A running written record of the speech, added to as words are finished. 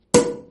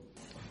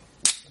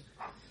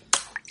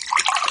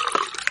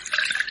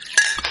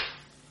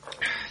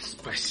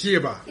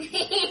Sheba.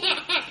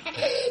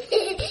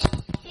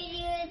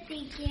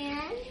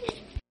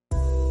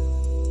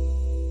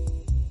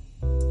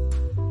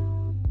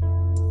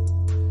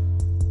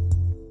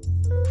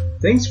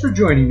 Thanks for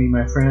joining me,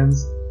 my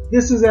friends.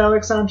 This is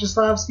Alex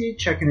Ancheslavsky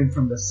checking in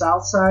from the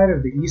south side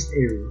of the East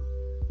Eru.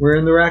 We're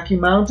in the Rocky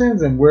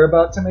Mountains and we're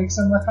about to make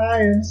some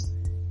l'chaim.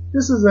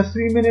 This is a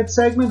 3-minute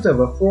segment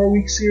of a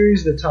 4-week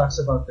series that talks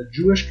about the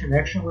Jewish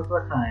connection with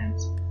l'chaim.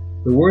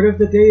 The word of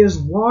the day is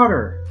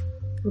water.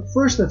 But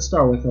first let's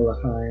start with the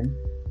l'chaim.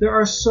 There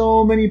are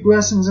so many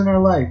blessings in our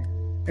life.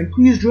 And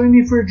please join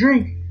me for a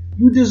drink.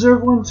 You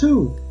deserve one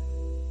too.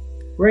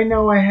 Right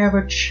now I have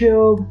a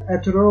chilled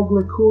etrog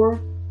liqueur.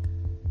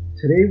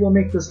 Today we'll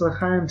make this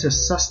l'chaim to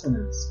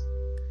sustenance.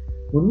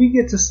 When we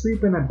get to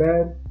sleep in a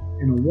bed,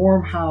 in a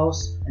warm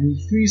house, and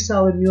eat 3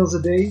 solid meals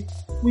a day,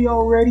 we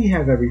already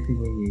have everything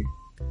we need.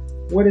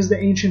 What is the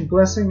ancient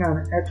blessing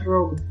on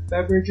etrog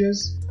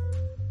beverages?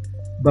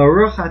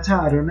 Baruch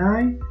atah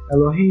Adonai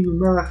Eloheinu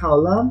melech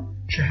haolam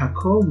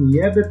shehakol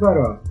niyeh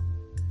b'dvaro.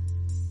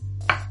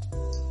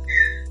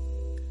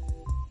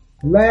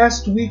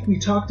 Last week we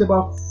talked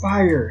about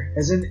fire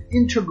as an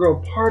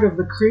integral part of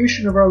the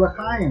creation of our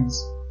l'chaims.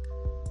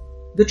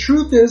 The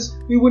truth is,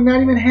 we would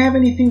not even have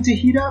anything to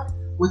heat up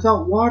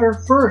without water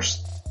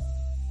first.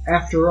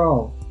 After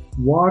all,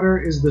 water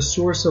is the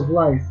source of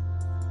life.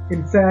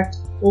 In fact,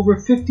 over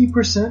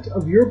 50%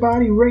 of your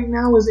body right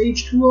now is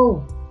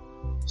H2O.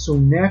 So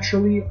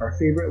naturally, our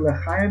favorite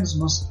l'chaims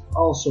must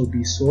also be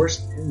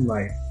sourced in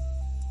life.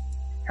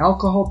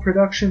 Alcohol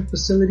production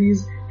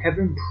facilities have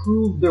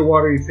improved their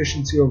water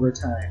efficiency over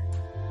time.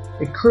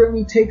 It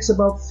currently takes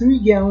about 3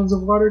 gallons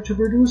of water to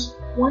produce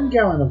 1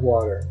 gallon of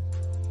water.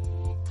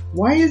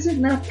 Why is it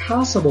not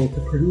possible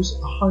to produce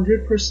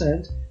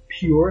 100%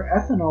 pure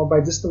ethanol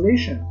by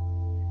distillation?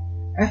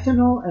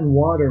 Ethanol and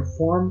water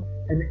form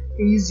an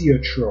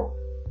azeotrope,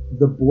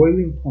 the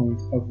boiling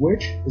point of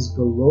which is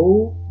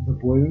below the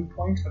boiling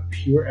point of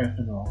pure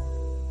ethanol.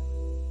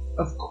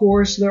 Of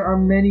course, there are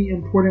many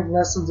important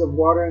lessons of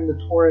water in the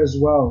Torah as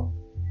well.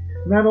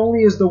 Not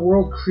only is the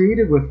world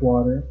created with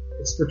water,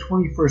 it's the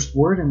 21st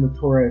word in the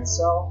Torah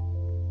itself,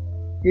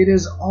 it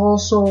is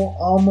also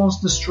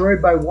almost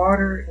destroyed by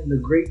water in the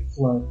Great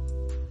Flood.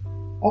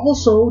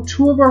 Also,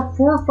 2 of our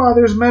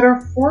forefathers met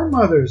our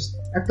foremothers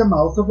at the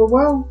mouth of a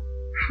well.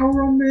 How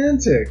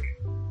romantic!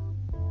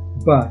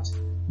 But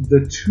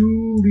the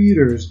 2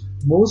 leaders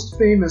most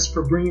famous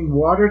for bringing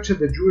water to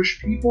the Jewish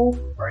people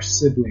are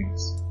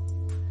siblings.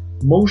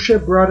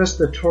 Moshe brought us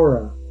the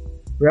Torah.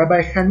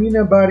 Rabbi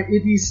Hanina bar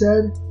Idi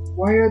said,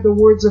 "Why are the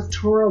words of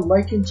Torah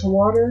likened to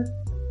water?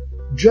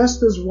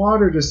 Just as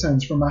water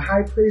descends from a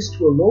high place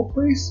to a low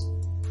place,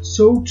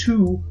 so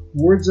too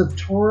words of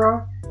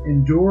Torah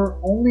endure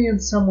only in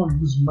someone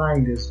whose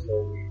mind is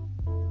lowly."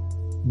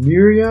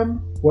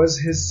 Miriam was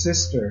his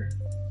sister.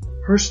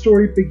 Her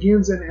story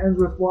begins and ends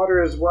with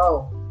water as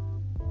well.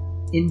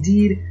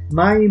 Indeed,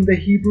 Mayim, the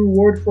Hebrew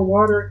word for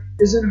water,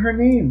 is in her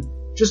name,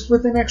 just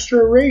with an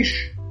extra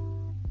resh.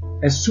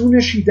 As soon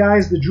as she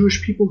dies, the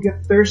Jewish people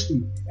get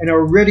thirsty and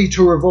are ready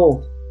to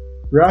revolt.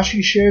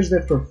 Rashi shares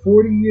that for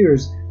 40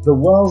 years, the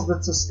wells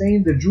that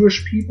sustained the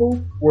Jewish people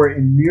were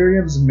in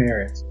Miriam's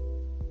merit.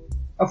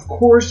 Of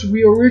course,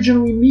 we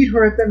originally meet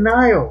her at the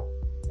Nile,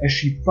 as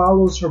she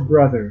follows her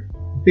brother,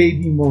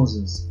 baby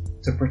Moses,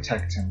 to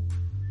protect him.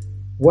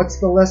 What's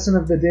the lesson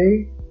of the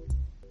day?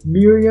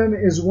 Miriam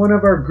is one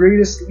of our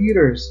greatest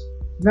leaders,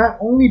 not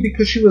only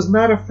because she was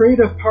not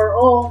afraid of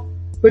Paro,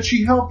 but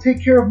she helped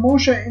take care of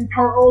Moshe in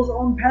Paro's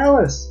own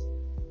palace,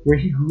 where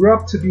he grew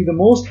up to be the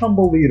most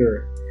humble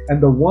leader and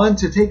the one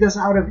to take us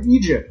out of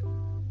Egypt.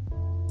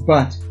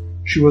 But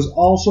she was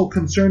also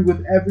concerned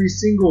with every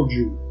single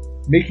Jew,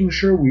 making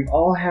sure we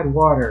all had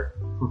water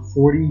for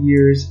 40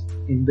 years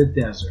in the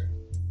desert.